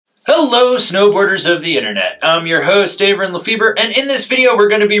Hello snowboarders of the internet, I'm your host Avran LeFeber, and in this video we're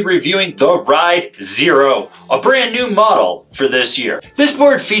going to be reviewing the Ride Zero, a brand new model for this year. This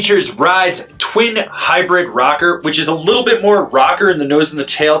board features Ride's twin hybrid rocker, which is a little bit more rocker in the nose and the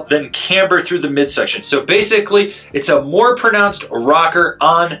tail than camber through the midsection. So basically it's a more pronounced rocker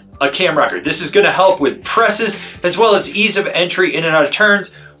on a cam rocker. This is going to help with presses as well as ease of entry in and out of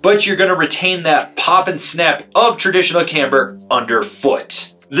turns, but you're going to retain that pop and snap of traditional camber underfoot.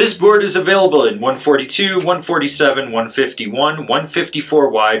 This board is available in 142, 147, 151,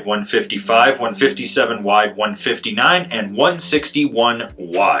 154 wide, 155, 157 wide, 159, and 161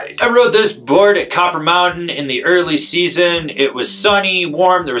 wide. I rode this board at Copper Mountain in the early season. It was sunny,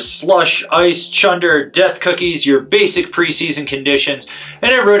 warm, there was slush, ice, chunder, death cookies, your basic preseason conditions,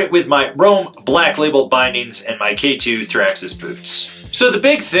 and I rode it with my Rome Black Label bindings and my K2 Thraxis boots. So the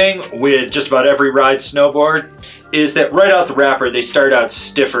big thing with just about every Ride snowboard is that right out the wrapper, they start out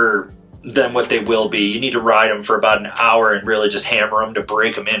stiffer than what they will be. You need to ride them for about an hour and really just hammer them to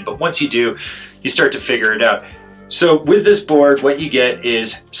break them in. But once you do, you start to figure it out. So with this board, what you get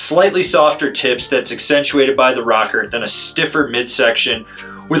is slightly softer tips that's accentuated by the rocker, then a stiffer midsection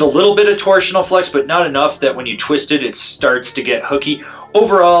with a little bit of torsional flex, but not enough that when you twist it, it starts to get hooky.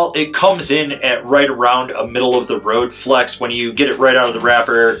 Overall, it comes in at right around a middle of the road flex. When you get it right out of the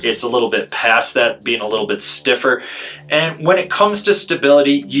wrapper, it's a little bit past that, being a little bit stiffer. And when it comes to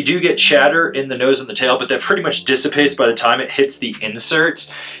stability, you do get chatter in the nose and the tail, but that pretty much dissipates by the time it hits the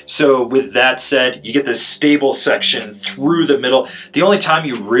inserts. So with that said, you get this stable section through the middle. The only time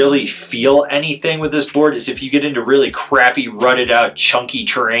you really feel anything with this board is if you get into really crappy, rutted out, chunky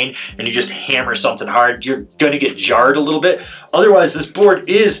terrain and you just hammer something hard, you're gonna get jarred a little bit. Otherwise, this board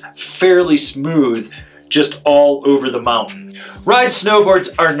is fairly smooth just all over the mountain. Ride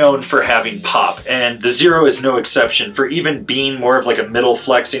snowboards are known for having pop, and the Zero is no exception. For even being more of like a middle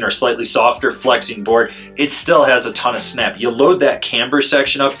flexing or slightly softer flexing board, it still has a ton of snap. You load that camber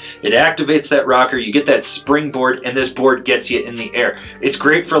section up, it activates that rocker, you get that springboard, and this board gets you in the air. It's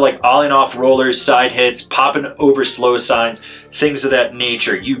great for like olling off rollers, side hits, popping over slow signs, things of that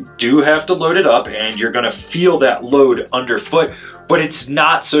nature. You do have to load it up and you're gonna feel that load underfoot, but it's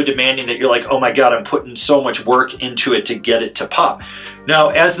not so demanding that you're like, oh my God, I'm putting so much work into it to get it to pop. Now,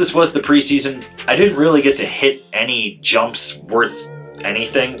 as this was the preseason, I didn't really get to hit any jumps worth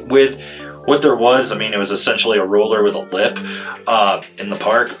anything with. What there was, I mean, it was essentially a roller with a lip in the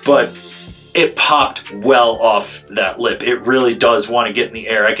park, but it popped well off that lip. It really does want to get in the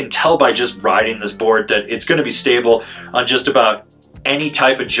air. I can tell by just riding this board that it's going to be stable on just about any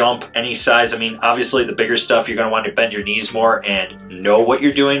type of jump, any size. I mean, obviously the bigger stuff, you're going to want to bend your knees more and know what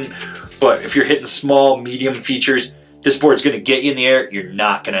you're doing. But if you're hitting small, medium features, this board's going to get you in the air. You're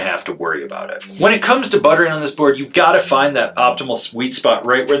not going to have to worry about it. When it comes to buttering on this board, you've got to find that optimal sweet spot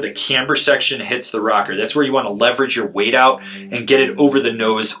right where the camber section hits the rocker. That's where you want to leverage your weight out and get it over the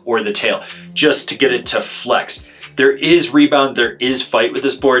nose or the tail just to get it to flex. There is rebound, there is fight with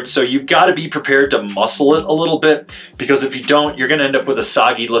this board, so you've got to be prepared to muscle it a little bit, because if you don't, you're going to end up with a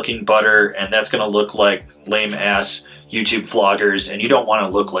soggy looking butter, and that's going to look like lame ass YouTube vloggers, and you don't want to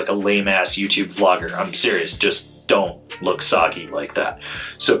look like a lame ass YouTube vlogger. I'm serious, just don't look soggy like that.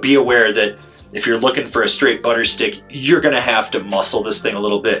 So be aware that if you're looking for a straight butter stick, you're going to have to muscle this thing a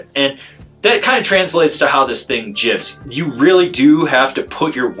little bit. And that kind of translates to how this thing jibs. You really do have to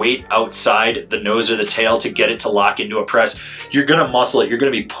put your weight outside the nose or the tail to get it to lock into a press. You're gonna muscle it, you're gonna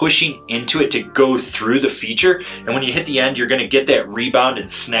be pushing into it to go through the feature, and when you hit the end, you're gonna get that rebound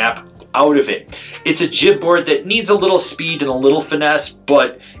and snap out of it. It's a jib board that needs a little speed and a little finesse,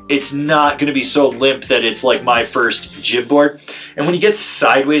 but it's not gonna be so limp that it's like my first jib board. And when you get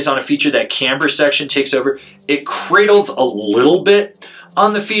sideways on a feature, that camber section takes over. It cradles a little bit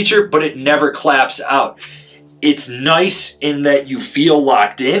on the feature, but it never claps out. It's nice in that you feel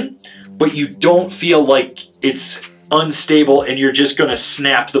locked in, but you don't feel like it's unstable and you're just gonna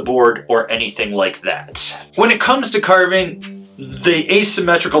snap the board or anything like that. When it comes to carving, the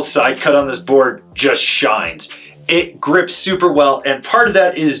asymmetrical side cut on this board just shines. It grips super well, and part of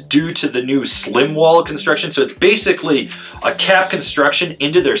that is due to the new slim wall construction. So it's basically a cap construction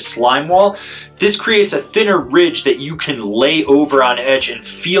into their slime wall. This creates a thinner ridge that you can lay over on edge and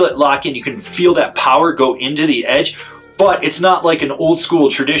feel it lock in. You can feel that power go into the edge, but it's not like an old school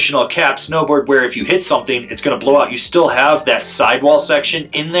traditional cap snowboard where if you hit something, it's gonna blow out. You still have that sidewall section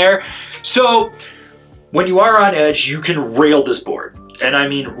in there. So when you are on edge, you can rail this board. And I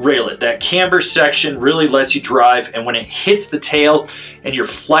mean rail it. That camber section really lets you drive, and when it hits the tail and you're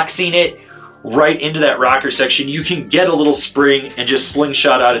flexing it, right into that rocker section, you can get a little spring and just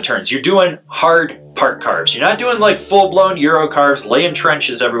slingshot out of turns. You're doing hard park carves. You're not doing like full-blown Euro carves, laying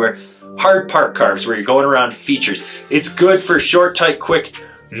trenches everywhere. Hard park carves where you're going around features. It's good for short, tight, quick,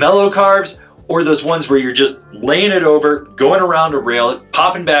 mellow carves, or those ones where you're just laying it over, going around a rail,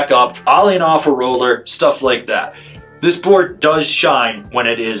 popping back up, ollieing off a roller, stuff like that. This board does shine when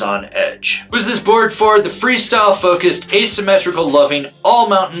it is on edge. Who's this board for? The freestyle focused, asymmetrical loving, all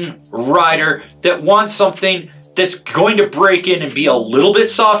mountain rider that wants something that's going to break in and be a little bit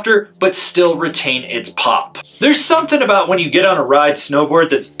softer, but still retain its pop. There's something about when you get on a ride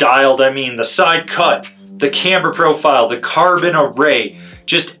snowboard that's dialed. I mean, the side cut, the camber profile, the carbon array,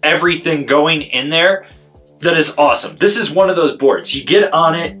 just everything going in there. That is awesome. This is one of those boards. You get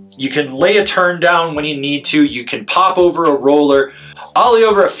on it, you can lay a turn down when you need to, you can pop over a roller, ollie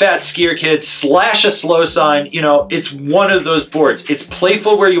over a fat skier kid, slash a slow sign. You know, it's one of those boards. It's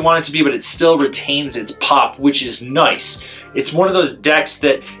playful where you want it to be, but it still retains its pop, which is nice. It's one of those decks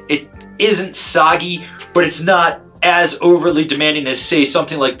that it isn't soggy, but it's not as overly demanding as, say,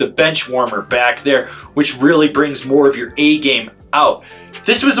 something like the bench warmer back there, which really brings more of your A game out.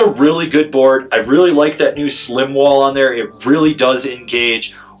 This was a really good board. I really like that new slim wall on there. It really does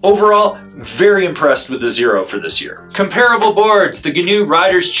engage. Overall, very impressed with the Zero for this year. Comparable boards, the GNU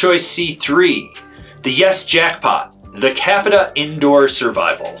Rider's Choice C3, the Yes Jackpot, the Capita Indoor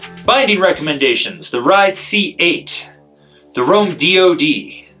Survival. Binding recommendations, the Ride C8, the Rome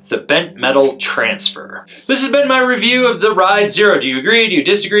DOD, the Bent Metal Transfer. This has been my review of the Ride Zero. Do you agree? Do you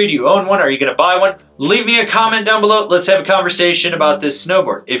disagree? Do you own one? Are you gonna buy one? Leave me a comment down below. Let's have a conversation about this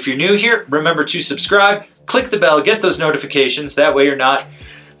snowboard. If you're new here, remember to subscribe, click the bell, get those notifications. That way you're not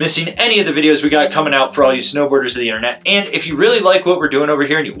missing any of the videos we got coming out for all you snowboarders of the internet. And if you really like what we're doing over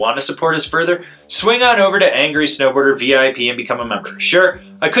here and you want to support us further, swing on over to Angry Snowboarder VIP and become a member. Sure,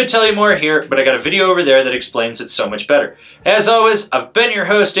 I could tell you more here, but I got a video over there that explains it so much better. As always, I've been your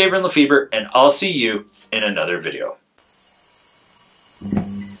host, Avran LeFeber, and I'll see you in another video.